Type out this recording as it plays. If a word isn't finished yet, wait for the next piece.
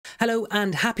Hello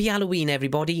and happy Halloween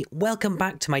everybody, welcome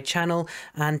back to my channel,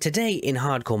 and today in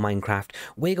Hardcore Minecraft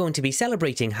we're going to be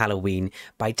celebrating Halloween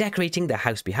by decorating the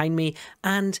house behind me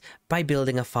and by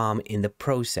building a farm in the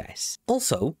process.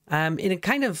 Also, in a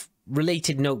kind of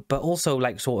related note but also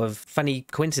like sort of funny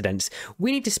coincidence,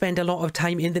 we need to spend a lot of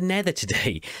time in the nether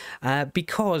today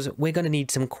because we're going to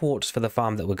need some quartz for the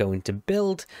farm that we're going to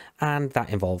build, and that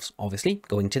involves obviously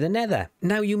going to the nether.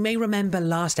 Now you may remember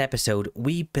last episode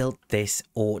we built this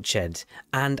orchard,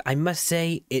 and I must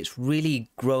say it's really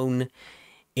grown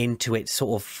into its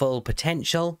sort of full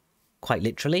potential, quite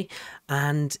literally,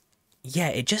 and yeah,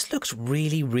 it just looks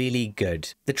really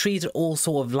good. The trees are all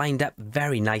sort of lined up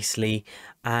very nicely,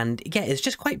 and yeah, it's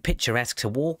just quite picturesque to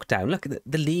walk down. Look,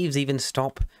 the leaves even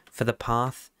stop for the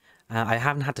path. I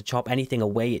haven't had to chop anything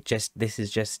away. This is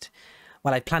just,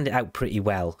 well, I planned it out pretty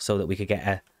well so that we could get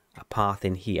a path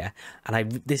in here.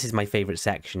 And this is my favourite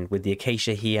section with the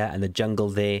acacia here and the jungle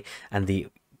there and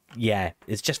yeah,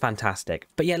 it's just fantastic.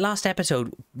 But yeah, last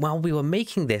episode, while we were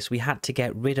making this, we had to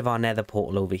get rid of our nether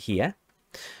portal over here.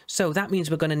 So that means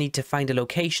we're going to need to find a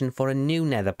location for a new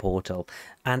nether portal,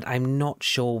 and I'm not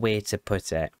sure where to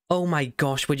put it. Oh my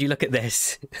gosh, would you look at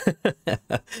this?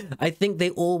 I think they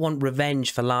all want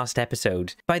revenge for last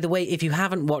episode. By the way, if you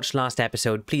haven't watched last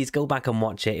episode, please go back and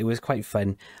watch it. It was quite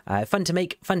fun. Fun to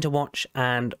make, fun to watch,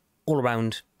 and all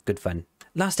around good fun.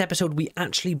 Last episode, we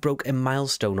actually broke a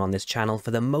milestone on this channel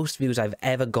for the most views I've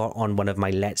ever got on one of my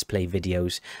Let's Play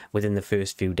videos within the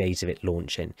first few days of it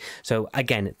launching. So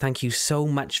again, thank you so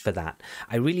much for that.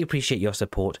 I really appreciate your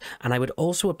support, and I would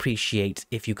also appreciate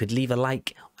if you could leave a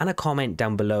like and a comment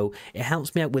down below. It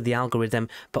helps me out with the algorithm,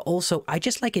 but also I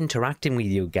just like interacting with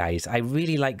you guys. I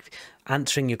really like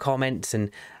answering your comments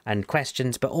and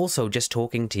questions, but also just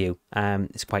talking to you.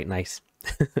 It's quite nice.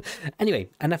 Anyway,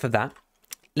 enough of that.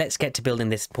 Let's get to building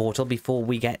this portal before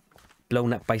we get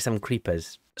blown up by some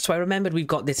creepers. So I remembered we've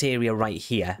got this area right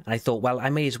here, and I thought, well, I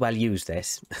may as well use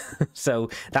this. So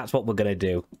that's what we're going to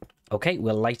do. Okay,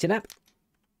 we'll light it up.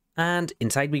 And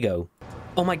inside we go.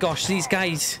 Oh my gosh, these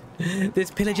guys!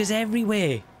 There's pillagers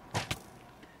everywhere!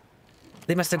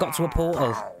 They must have got to a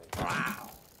portal.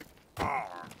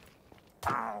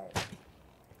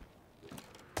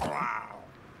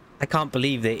 I can't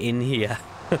believe they're in here.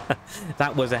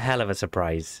 That was a hell of a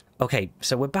surprise. Okay,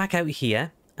 so we're back out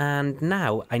here, and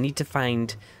now I need to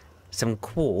find some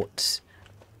quartz,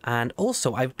 and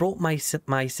also I've brought my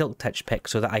silk touch pick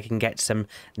so that I can get some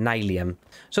nylium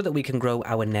so that we can grow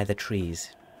our nether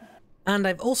trees. And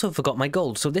I've also forgot my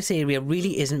gold, so this area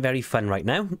really isn't very fun right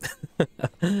now.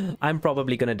 I'm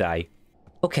probably gonna die.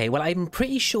 Okay, well, I'm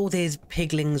pretty sure there's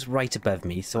piglings right above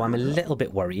me, so I'm a little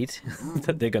bit worried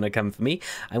that they're going to come for me.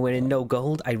 I'm wearing no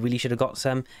gold. I really should have got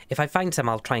some. If I find some,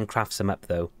 I'll try and craft some up,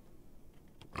 though.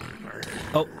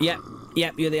 Oh, yeah,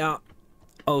 here they are.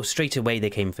 Oh, straight away they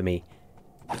came for me.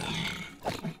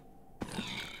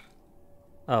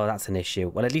 Oh, that's an issue.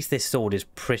 Well, at least this sword is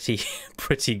pretty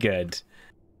good.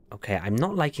 Okay, I'm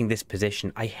not liking this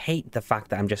position. I hate the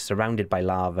fact that I'm just surrounded by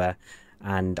lava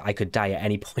and I could die at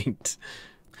any point.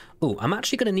 Oh, I'm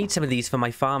actually going to need some of these for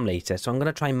my farm later, so I'm going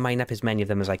to try and mine up as many of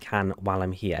them as I can while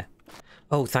I'm here.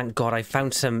 Oh, thank God, I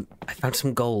found some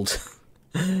gold.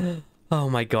 Oh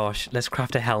my gosh, let's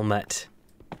craft a helmet.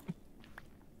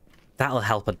 That'll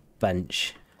help a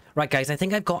bunch. Right, guys, I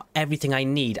think I've got everything I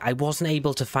need. I wasn't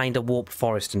able to find a warped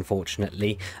forest,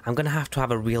 unfortunately. I'm going to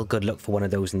have a real good look for one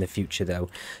of those in the future, though.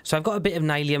 So I've got a bit of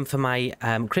nylium for my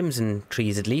crimson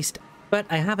trees, at least. But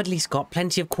I have at least got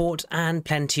plenty of quartz and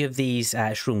plenty of these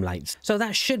shroom lights. So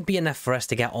that should be enough for us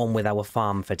to get on with our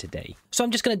farm for today. So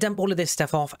I'm just going to dump all of this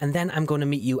stuff off, and then I'm going to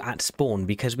meet you at spawn,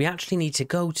 because we actually need to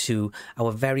go to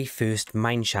our very first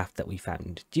mineshaft that we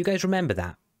found. Do you guys remember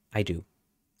that? I do.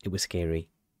 It was scary.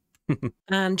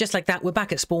 And just like that, we're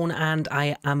back at spawn, and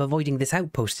I am avoiding this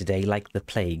outpost today like the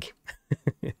plague.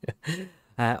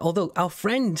 Although our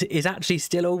friend is actually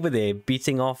still over there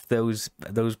beating off those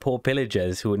poor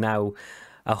pillagers who are now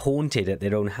haunted at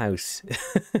their own house.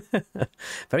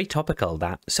 Very topical,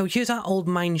 that. So here's our old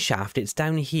mine shaft. It's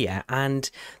down here, and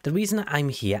the reason that I'm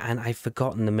here, and I've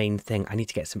forgotten the main thing, I need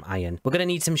to get some iron. We're going to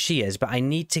need some shears, but I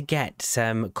need to get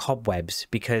some cobwebs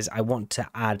because I want to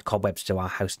add cobwebs to our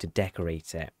house to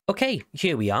decorate it. Okay,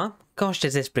 here we are. Gosh,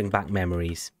 does this bring back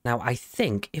memories. Now, I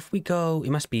think if we go,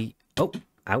 it must be... Oh,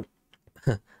 out.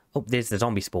 Oh, there's the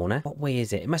zombie spawner. What way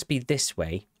is it? It must be this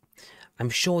way. I'm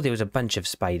sure there was a bunch of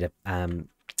spider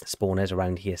spawners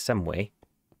around here somewhere.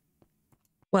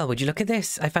 Well, would you look at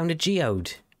this? I found a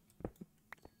geode.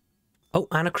 Oh,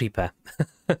 and a creeper.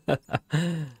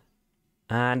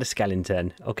 And a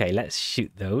skeleton. Okay, let's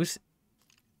shoot those.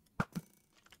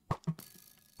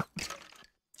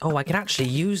 Oh, I could actually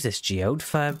use this geode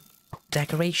for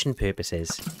decoration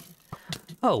purposes.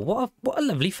 Oh, what a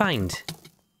lovely find.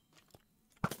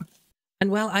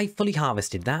 And well, I fully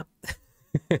harvested that.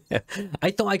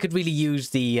 I thought I could really use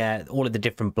the all of the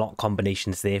different block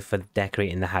combinations there for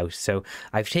decorating the house, so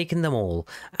I've taken them all,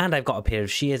 and I've got a pair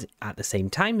of shears at the same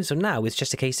time, so now it's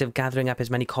just a case of gathering up as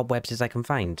many cobwebs as I can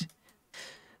find.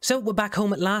 So we're back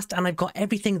home at last, and I've got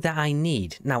everything that I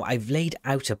need. Now, I've laid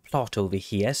out a plot over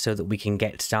here so that we can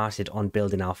get started on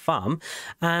building our farm.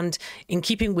 And in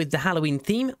keeping with the Halloween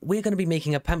theme, we're going to be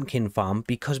making a pumpkin farm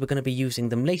because we're going to be using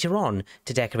them later on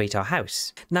to decorate our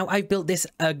house. Now, I've built this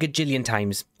a gajillion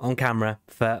times on camera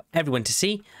for everyone to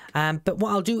see. But what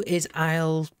I'll do is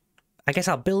I guess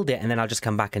I'll build it and then I'll just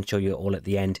come back and show you it all at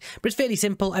the end. But it's fairly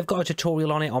simple. I've got a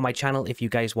tutorial on it on my channel if you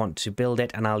guys want to build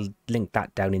it, and I'll link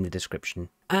that down in the description.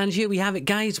 And here we have it,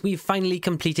 guys. We've finally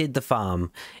completed the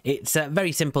farm. It's a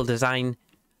very simple design.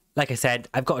 Like I said,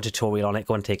 I've got a tutorial on it.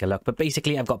 Go and take a look. But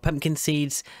basically, I've got pumpkin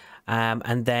seeds,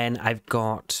 and then I've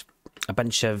got a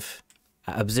bunch of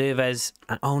observers.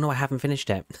 Oh no, I haven't finished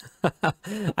it.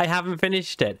 I haven't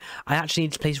finished it. I actually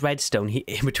need to place redstone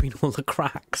in between all the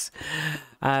cracks.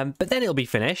 But then it'll be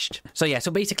finished. So yeah,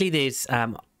 so basically there's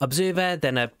observer,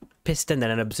 then a piston,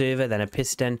 then an observer, then a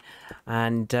piston.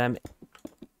 And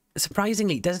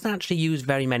surprisingly, it doesn't actually use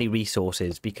very many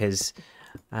resources because,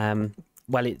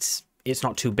 well, it's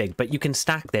not too big, but you can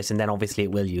stack this and then obviously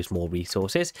it will use more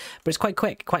resources, but it's quite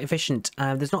quick, quite efficient.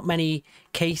 There's not many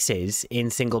cases in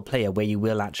single player where you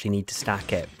will actually need to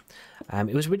stack it.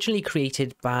 It was originally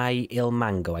created by Il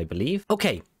Mango, I believe.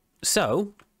 Okay,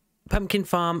 so pumpkin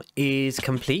farm is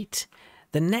complete.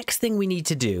 The next thing we need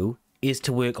to do is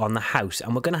to work on the house,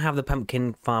 and we're going to have the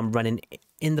pumpkin farm running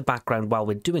in the background while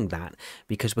we're doing that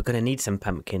because we're going to need some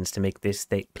pumpkins to make this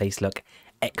place look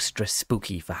extra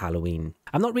spooky for Halloween.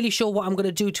 I'm not really sure what I'm going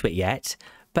to do to it yet,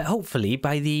 but hopefully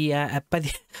by the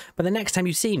next time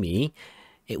you see me,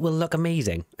 it will look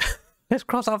amazing. Let's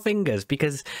cross our fingers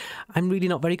because I'm really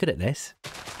not very good at this.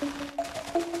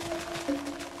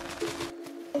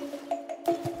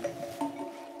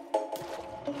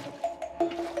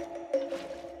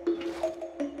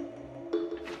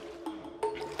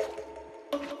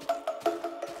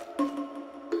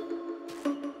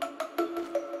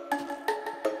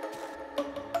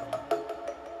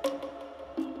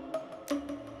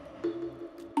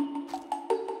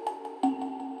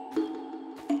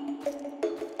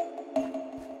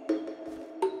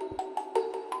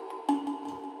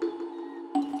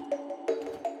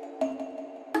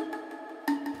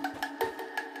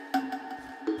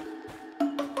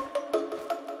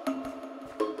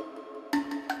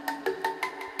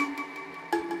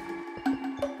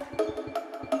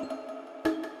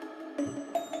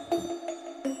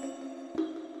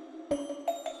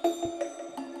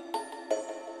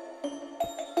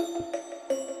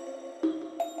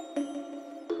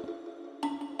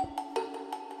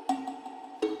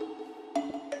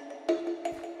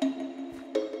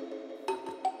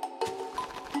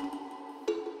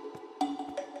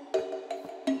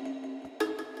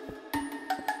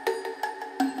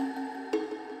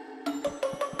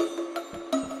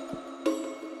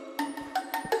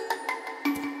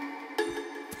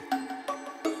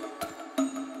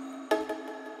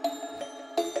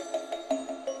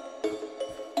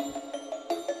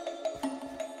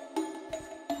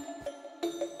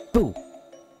 Boo!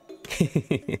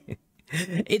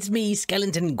 It's me,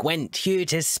 Skeleton Gwent, here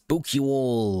to spook you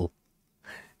all.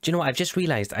 Do you know what? I've just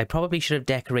realised I probably should have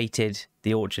decorated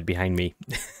the orchard behind me.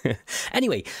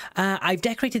 Anyway, I've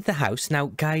decorated the house. Now,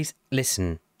 guys,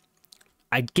 listen.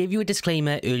 I gave you a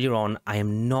disclaimer earlier on. I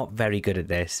am not very good at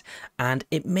this. And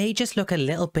it may just look a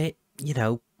little bit, you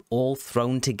know, all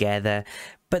thrown together.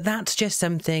 But that's just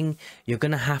something you're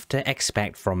going to have to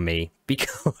expect from me.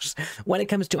 Because when it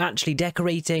comes to actually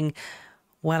decorating,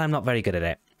 well, I'm not very good at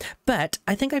it. But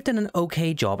I think I've done an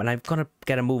okay job, and I've got to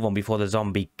get a move on before the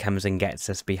zombie comes and gets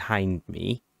us behind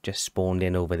me. Just spawned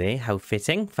in over there. How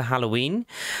fitting for Halloween.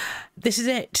 This is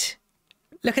it.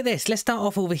 Look at this. Let's start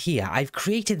off over here. I've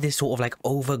created this sort of like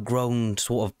overgrown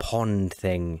sort of pond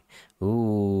thing.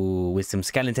 Ooh, with some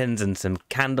skeletons and some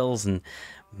candles and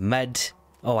mud.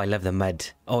 Oh, I love the mud.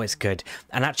 Oh, it's good.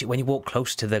 And actually, when you walk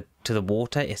close to the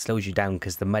water, it slows you down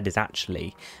because the mud is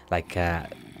actually like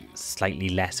slightly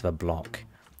less of a block.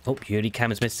 Oh, here he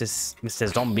comes, Mr.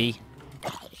 Zombie.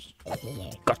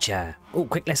 Gotcha. Oh,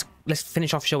 quick, let's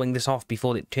finish off showing this off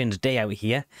before it turns day out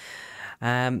here.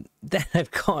 Then I've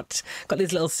got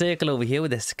this little circle over here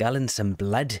with a skull and some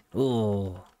blood.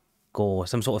 Oh, gore.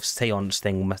 Some sort of seance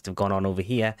thing must have gone on over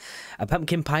here. A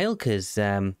pumpkin pile, because,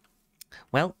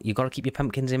 well, you've got to keep your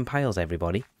pumpkins in piles,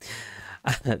 everybody.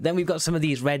 Then we've got some of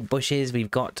these red bushes.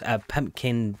 We've got a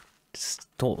pumpkin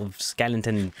sort of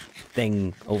skeleton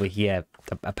thing over here,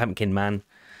 a pumpkin man.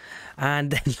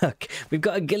 And then look, we've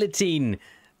got a guillotine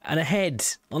and a head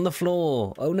on the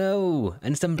floor. Oh no,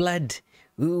 and some blood.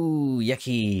 Ooh,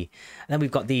 yucky. And then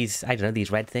we've got these, I don't know, these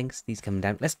red things. These come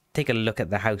down. Let's take a look at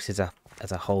the house as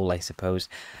a whole, I suppose.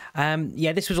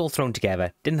 Yeah, this was all thrown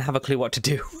together. Didn't have a clue what to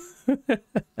do.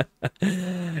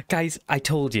 Guys, I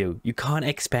told you, you can't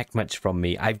expect much from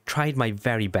me. I've tried my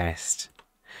very best.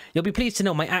 You'll be pleased to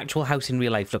know my actual house in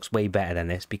real life looks way better than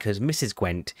this because Mrs.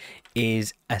 Gwent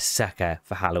is a sucker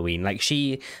for Halloween. Like,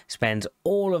 she spends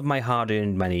all of my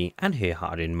hard-earned money, and her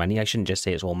hard-earned money, I shouldn't just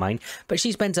say it's all mine, but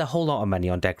she spends a whole lot of money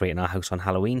on decorating our house on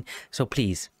Halloween. So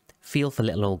please, feel for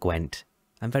little old Gwent.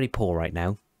 I'm very poor right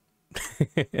now.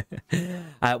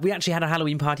 We actually had a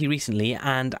Halloween party recently,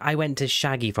 and I went as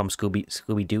Shaggy from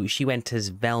Scooby-Doo. She went as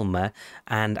Velma,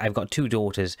 and I've got two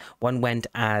daughters. One went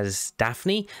as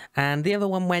Daphne, and the other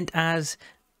one went as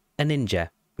a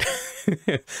ninja.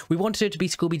 We wanted her to be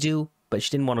Scooby-Doo, but she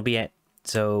didn't want to be it,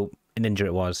 so a ninja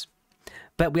it was.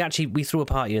 But we threw a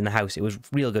party in the house. It was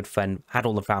real good fun. Had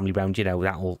all the family round, you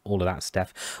know, all of that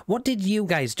stuff. What did you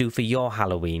guys do for your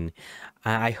Halloween?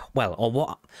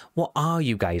 What are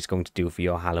you guys going to do for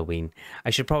your Halloween?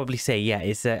 I should probably say, yeah,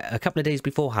 it's a couple of days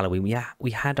before Halloween.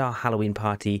 We had our Halloween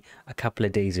party a couple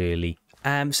of days early.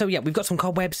 So yeah, we've got some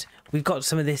cobwebs. We've got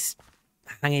some of this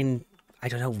hanging, I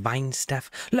don't know, vine stuff.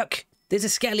 Look, there's a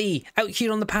skelly out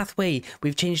here on the pathway.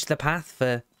 We've changed the path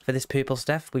for this purple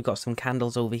stuff. We've got some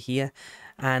candles over here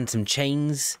and some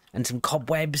chains and some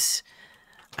cobwebs.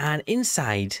 And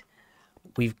inside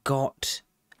we've got,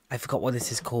 I forgot what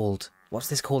this is called. What's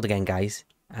this called again, guys?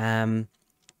 Oh,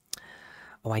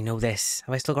 I know this.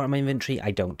 Have I still got it in my inventory?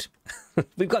 I don't.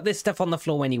 We've got this stuff on the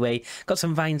floor anyway. Got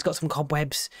some vines, got some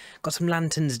cobwebs, got some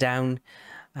lanterns down.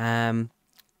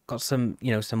 Got some,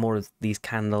 you know, some more of these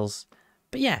candles.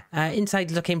 But yeah,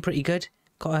 inside's looking pretty good.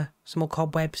 Got some more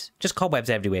cobwebs. Just cobwebs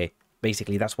everywhere.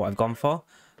 Basically, that's what I've gone for.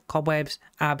 Cobwebs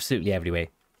absolutely everywhere.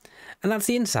 And that's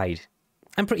the inside.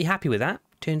 I'm pretty happy with that.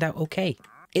 Turned out okay.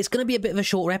 It's going to be a bit of a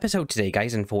shorter episode today,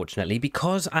 guys, unfortunately,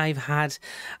 because I've had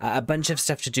a bunch of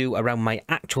stuff to do around my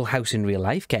actual house in real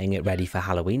life, getting it ready for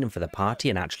Halloween and for the party,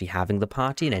 and actually having the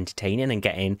party and entertaining and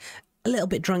getting a little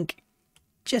bit drunk.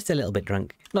 Just a little bit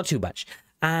drunk. Not too much.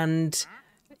 And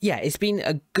yeah, it's been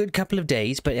a good couple of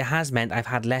days, but it has meant I've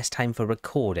had less time for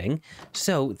recording.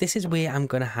 So this is where I'm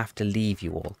going to have to leave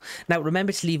you all. Now,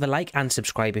 remember to leave a like and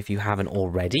subscribe if you haven't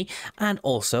already. And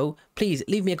also, please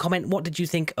leave me a comment. What did you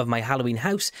think of my Halloween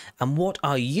house? And what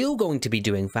are you going to be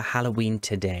doing for Halloween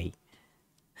today?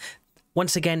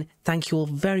 Once again, thank you all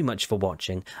very much for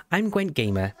watching. I'm Gwent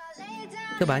Gamer.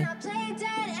 Goodbye.